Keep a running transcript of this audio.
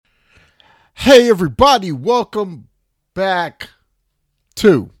Hey everybody, welcome back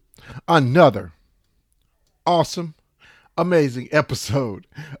to another awesome, amazing episode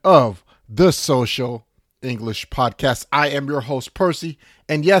of the Social English Podcast. I am your host, Percy,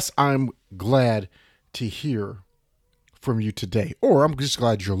 and yes, I'm glad to hear from you today, or I'm just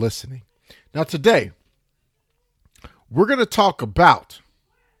glad you're listening. Now today, we're going to talk about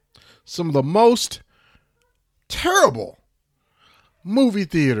some of the most terrible movie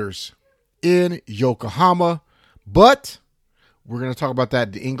theaters in Yokohama, but we're going to talk about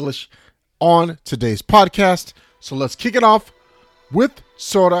that in English on today's podcast. So let's kick it off with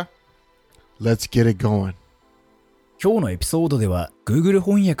Sora. Let's get it going. 今日のエピソードでは Google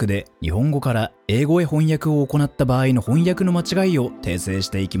翻訳で日本語から英語へ翻訳を行った場合の翻訳の間違いを訂正し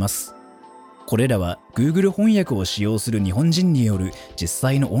ていきます。これらは Google 翻訳を使用する日本人による実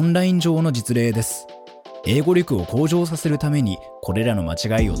際のオンライン上の実例です。英語力を向上させるためにこれらの間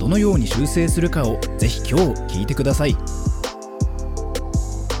違いをどのように修正するかをぜひ今日聞いてください。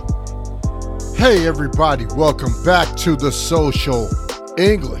Hey everybody, welcome back to the Social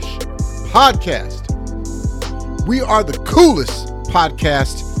English Podcast. We are the coolest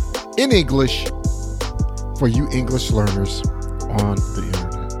podcast in English for you English learners on the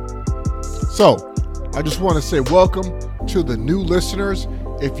internet. So, I just want to say welcome to the new listeners.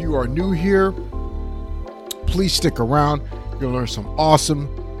 If you are new here, please stick around. You're going to learn some awesome,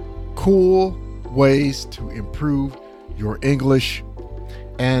 cool ways to improve your English.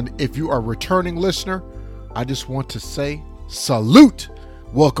 And if you are a returning listener, I just want to say salute.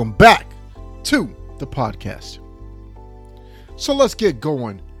 Welcome back to the podcast. So let's get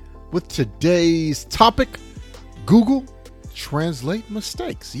going with today's topic, Google Translate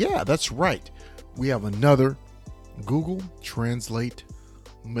mistakes. Yeah, that's right. We have another Google Translate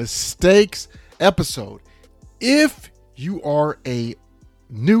mistakes episode. If you are a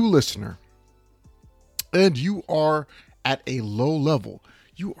new listener and you are at a low level,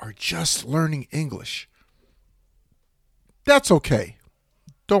 you are just learning English, that's okay.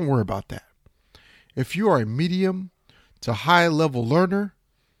 Don't worry about that. If you are a medium to high level learner,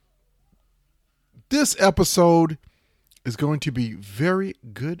 this episode is going to be very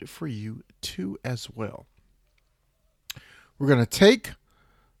good for you too as well. We're going to take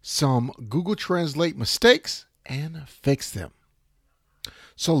some Google Translate mistakes and fix them.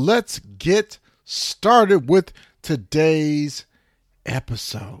 So let's get started with today's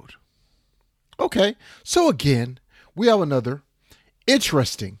episode. Okay, so again, we have another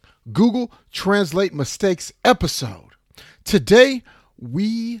interesting Google Translate mistakes episode. Today,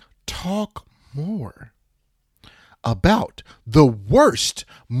 we talk more about the worst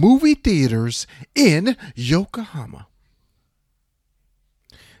movie theaters in Yokohama.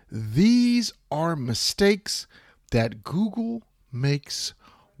 These are mistakes that Google makes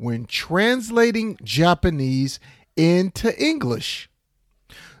when translating Japanese into English.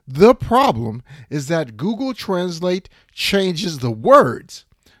 The problem is that Google Translate changes the words,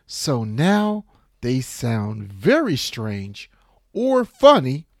 so now they sound very strange or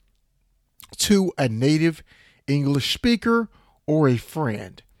funny to a native English speaker or a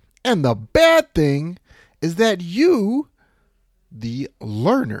friend. And the bad thing is that you, the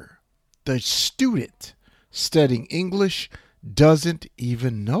learner, the student studying English, doesn't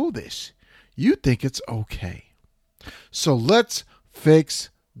even know this. You think it's okay. So let's fix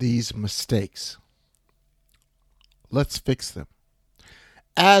these mistakes. Let's fix them.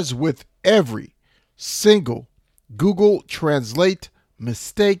 As with every single Google Translate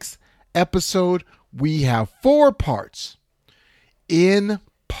mistakes episode, we have 4 parts. In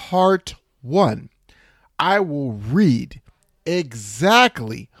part 1, I will read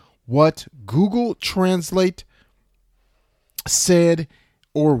exactly what Google Translate said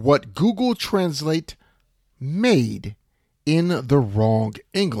or what Google Translate made in the wrong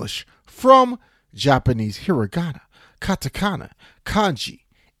English from Japanese hiragana, katakana, kanji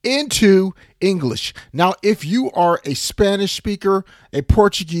into English. Now, if you are a Spanish speaker, a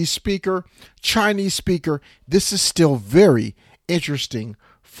Portuguese speaker, Chinese speaker, this is still very interesting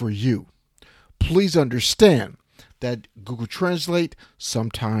for you. Please understand that Google Translate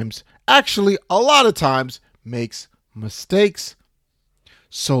sometimes, actually a lot of times, makes mistakes.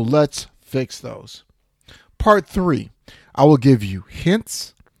 So let's fix those. Part 3, I will give you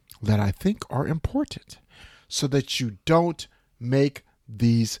hints that I think are important so that you don't make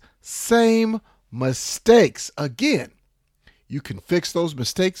these same mistakes again. You can fix those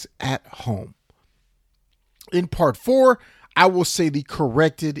mistakes at home. In part 4, I will say the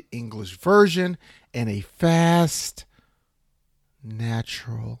corrected English version in a fast,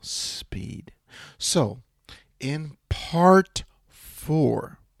 natural speed. So, in part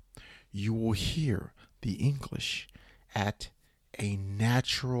 4, you will hear the English at a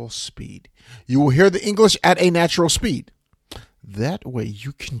natural speed. You will hear the English at a natural speed. That way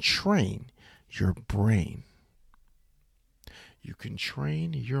you can train your brain. You can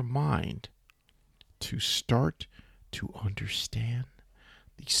train your mind to start to understand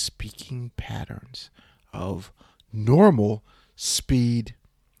the speaking patterns of normal speed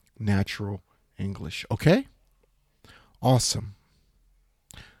natural English. Okay? Awesome.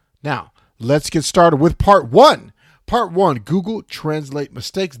 Now, let's get started with part one. Part one, Google Translate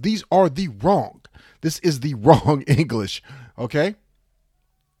mistakes. These are the wrong. This is the wrong English. Okay?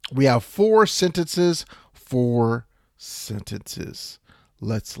 We have 4 sentences. 4 sentences.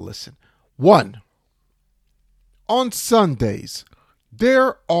 Let's listen. 1. On Sundays,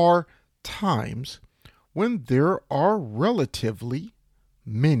 there are times when there are relatively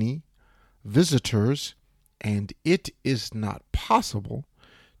many visitors and it is not possible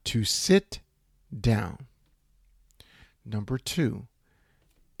to sit down. Number 2,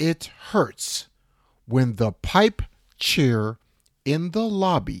 it hurts when the pipe chair in the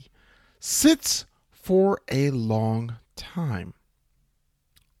lobby sits for a long time.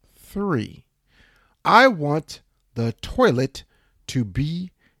 3, I want the toilet to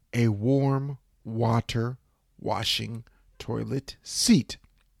be a warm water washing toilet seat.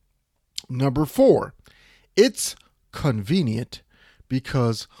 Number 4, it's convenient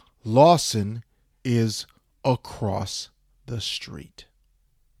because Lawson is across the street.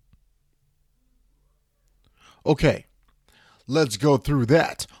 Okay, let's go through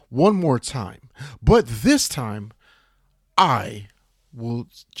that one more time. But this time, I will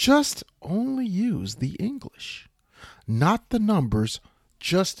just only use the English, not the numbers,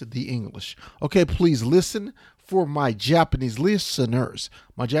 just the English. Okay, please listen for my Japanese listeners.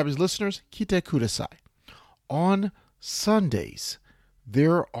 My Japanese listeners, kite kudasai. On Sundays,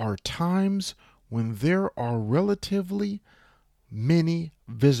 there are times when there are relatively many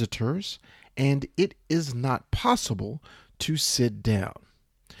visitors and it is not possible to sit down.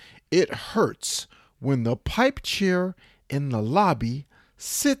 It hurts when the pipe chair in the lobby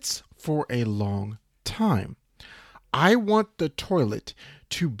sits for a long time. I want the toilet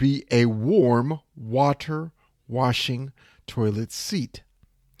to be a warm water washing toilet seat.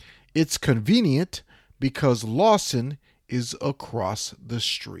 It's convenient because Lawson is across the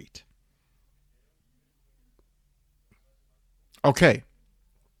street. Okay,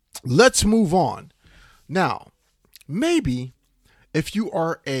 let's move on. Now, maybe if you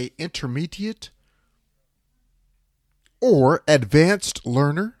are an intermediate or advanced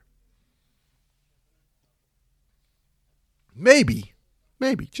learner, maybe,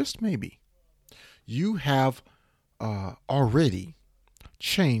 just maybe, you have already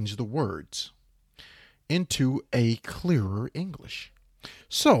changed the words into a clearer English.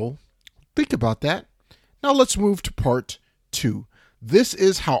 So, think about that. Now let's move to part 2. This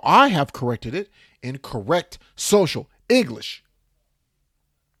is how I have corrected it in correct social English.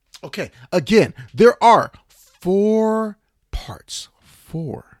 Okay, again, there are 4 parts.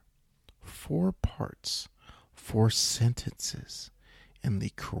 4 parts, 4 sentences in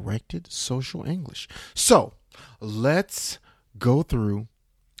the corrected social English. So, let's go through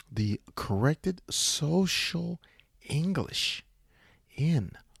the corrected social English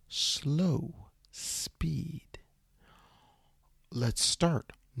in slow speed. Let's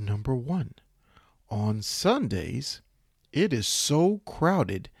start. Number 1. On Sundays, it is so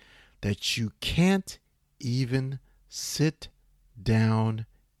crowded that you can't even sit down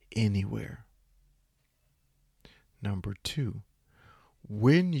anywhere. Number 2.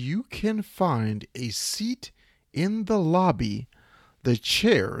 When you can find a seat in the lobby, the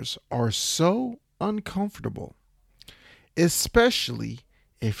chairs are so uncomfortable, especially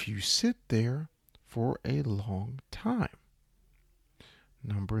if you sit there for a long time.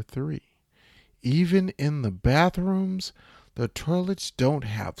 Number 3. Even in the bathrooms, the toilets don't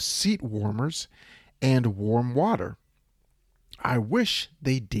have seat warmers and warm water. I wish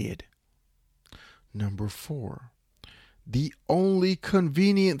they did. Number 4. The only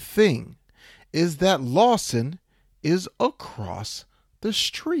convenient thing is that Lawson is across the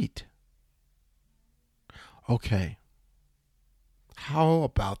street. Okay. How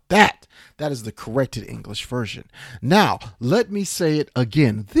about that? That is the corrected English version. Now, let me say it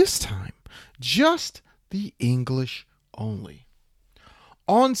again. This time, just the English only.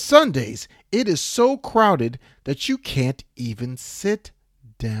 On Sundays, it is so crowded that you can't even sit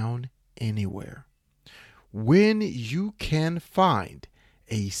down anywhere. When you can find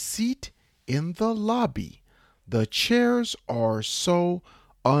a seat in the lobby, the chairs are so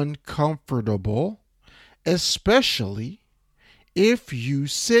uncomfortable, especially if you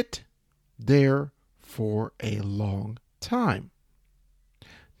sit there for a long time.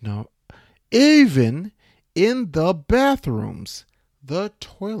 Now, even in the bathrooms, the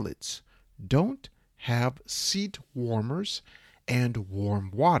toilets don't have seat warmers and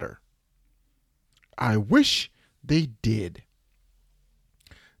warm water. I wish they did.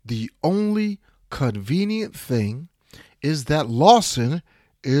 The only convenient thing is that Lawson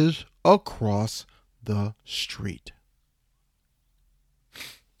is across the street.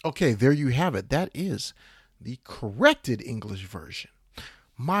 Okay, there you have it. That is the corrected English version.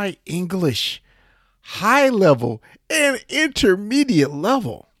 My English, high level and intermediate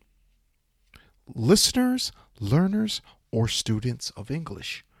level. Listeners, learners, or students of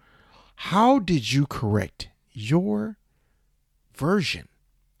English, how did you correct your version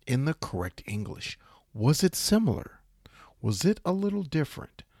in the correct English? Was it similar? Was it a little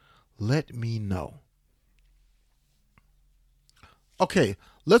different? Let me know. Okay,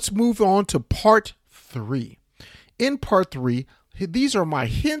 let's move on to part 3. In part 3, these are my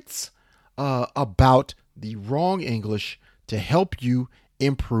hints about the wrong English to help you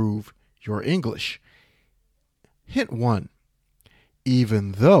improve your English. Hint 1.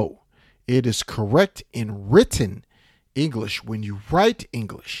 Even though it is correct in written English, when you write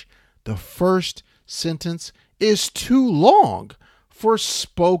English, the first sentence is too long for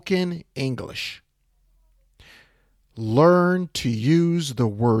spoken English. Learn to use the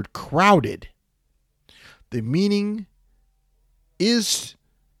word crowded. The meaning is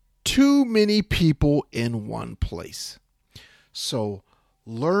too many people in one place. So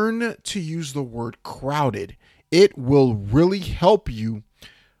learn to use the word crowded. It will really help you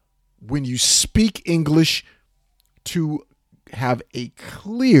when you speak English to have a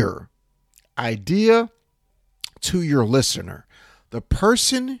clear idea to your listener. The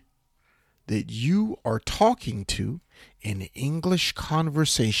person that you are talking to in English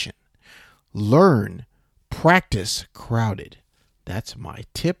conversation. Learn, practice crowded. That's my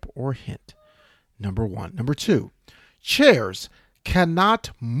tip or hint. Number 1. Number 2, chairs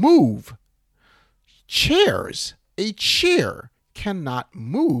cannot move. A chair cannot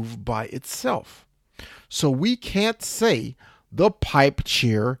move by itself. So we can't say the pipe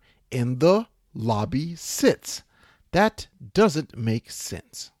chair in the lobby sits. That doesn't make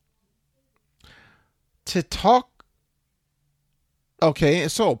sense. So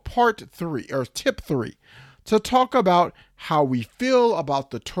part 3, or tip 3, to talk about how we feel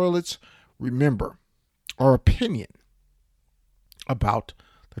about the toilets. Remember our opinion about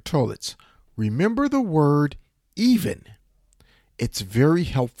the toilets. Remember the word even. It's very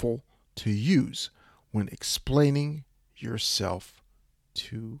helpful to use when explaining yourself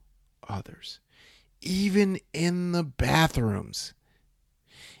to others. Even in the bathrooms,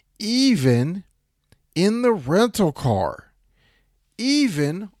 even in the rental car,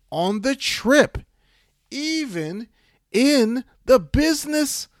 even on the trip, even in the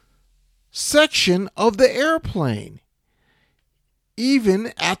business section of the airplane,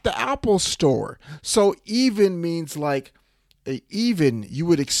 even at the Apple store. So even means like even you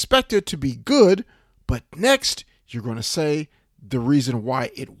would expect it to be good, but next you're going to say the reason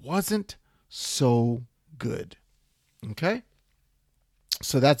why it wasn't so good. Okay?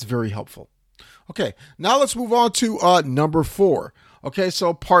 So that's very helpful. Okay, now let's move on to number 4. Okay,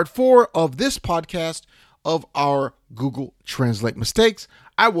 so part 4 of this podcast of our Google Translate mistakes,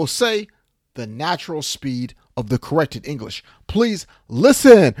 I will say the natural speed of the corrected English. Please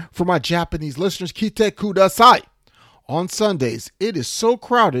listen for my Japanese listeners. Kite kudasai. On Sundays, it is so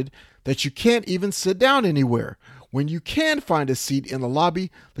crowded that you can't even sit down anywhere. When you can find a seat in the lobby,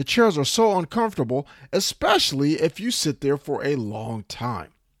 the chairs are so uncomfortable, especially if you sit there for a long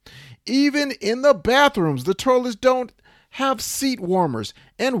time. Even in the bathrooms, the toilets don't have seat warmers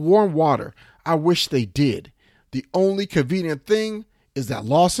and warm water. I wish they did. The only convenient thing is that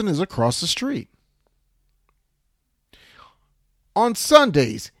Lawson is across the street. On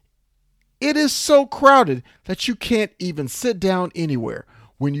Sundays, it is so crowded that you can't even sit down anywhere.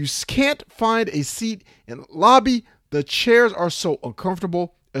 When you can't find a seat in the lobby, the chairs are so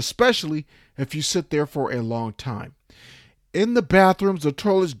uncomfortable, especially if you sit there for a long time. In the bathrooms, the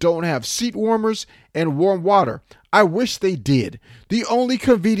toilets don't have seat warmers and warm water. I wish they did. The only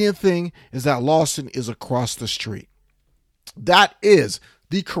convenient thing is that Lawson is across the street. That is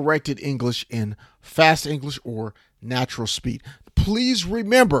the corrected English in fast English or natural speed. Please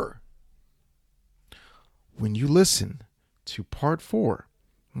remember, when you listen to part 4,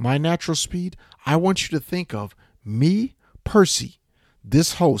 my natural speed, I want you to think of me, Percy,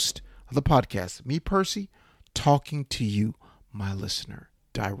 this host of the podcast, me, Percy, talking to you, my listener,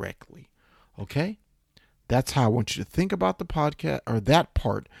 directly. Okay? That's how I want you to think about the podcast, or that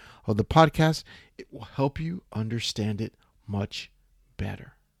part of the podcast. It will help you understand it much better.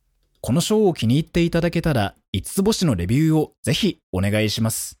 このショーを気に入っていただけたら、5つ星のレビューをぜひお願いし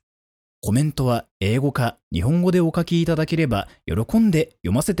ます。コメントは英語か日本語でお書きいただければ喜んで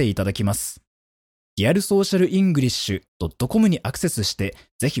読ませていただきます。realsocialenglish.com にアクセスして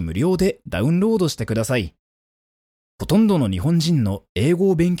ぜひ無料でダウンロードしてください。ほとんどの日本人の英語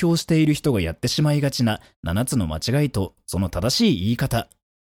を勉強している人がやってしまいがちな7つの間違いとその正しい言い方。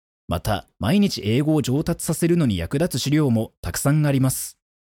また、毎日英語を上達させるのに役立つ資料もたくさんあります。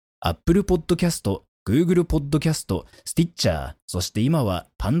Apple Podcast、Google Podcast、Stitcher、そして今は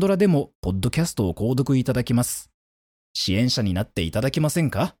パンドラでもポッドキャストを購読いただきます。支援者になっていただけません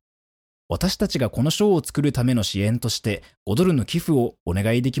か？私たちがこのショーを作るための支援として$5の寄付をお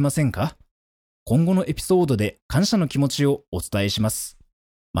願いできませんか？今後のエピソードで感謝の気持ちをお伝えします。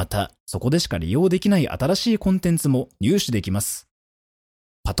また、そこでしか利用できない新しいコンテンツも入手できます。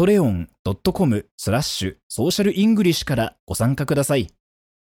patreon.com/socialenglish からご参加ください。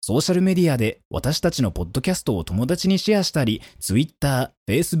ソーシャルメディアで私たちのポッドキャストを友達にシェアしたり、Twitter、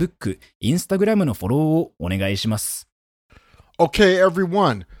Facebook、Instagram のフォローをお願いします。Okay,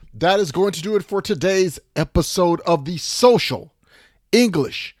 everyone. That is going to do it for today's episode of the Social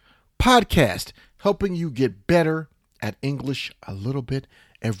English Podcast, helping you get better at English a little bit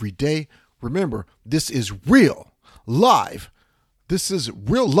every day. Remember, this is real live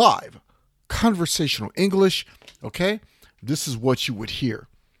conversational English, okay? This is what you would hear.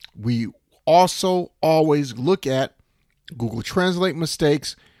 We also always look at Google Translate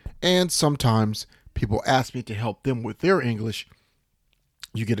mistakes, and sometimes people ask me to help them with their English.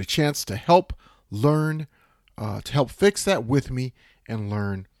 You get a chance to help learn, to help fix that with me and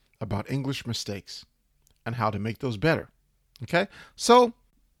learn about English mistakes and how to make those better. Okay? So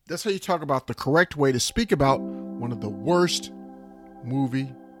that's how you talk about the correct way to speak about one of the worst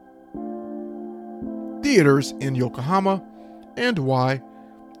movie theaters in Yokohama and why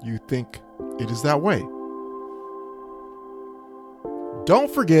you think it is that way. Don't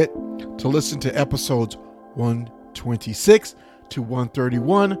forget to listen to episodes 126 to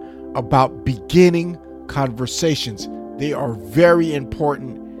 131 about beginning conversations. They are very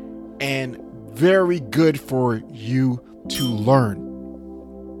important and very good for you to learn.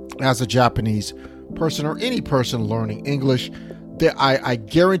 As a Japanese person or any person learning English, I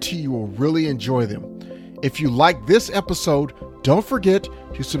guarantee you will really enjoy them. If you like this episode, don't forget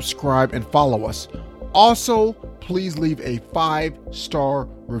to subscribe and follow us. Also, please leave a 5-star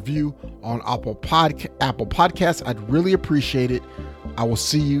review on Apple Podcasts. I'd really appreciate it. I will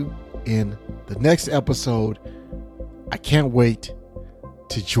see you in the next episode. I can't wait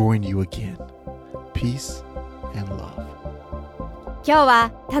to join you again. Peace and love. 今日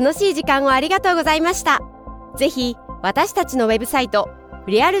は楽しい時間をありがとうございました。ぜひ私たちのウェブサイト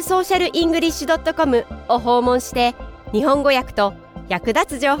realsocialenglish.com を訪問して日本語訳と役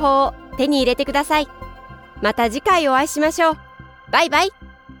立つ情報を手に入れてください。また次回お会いしましょう。バイバイ。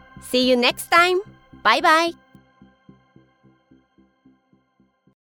See you next time. Bye bye.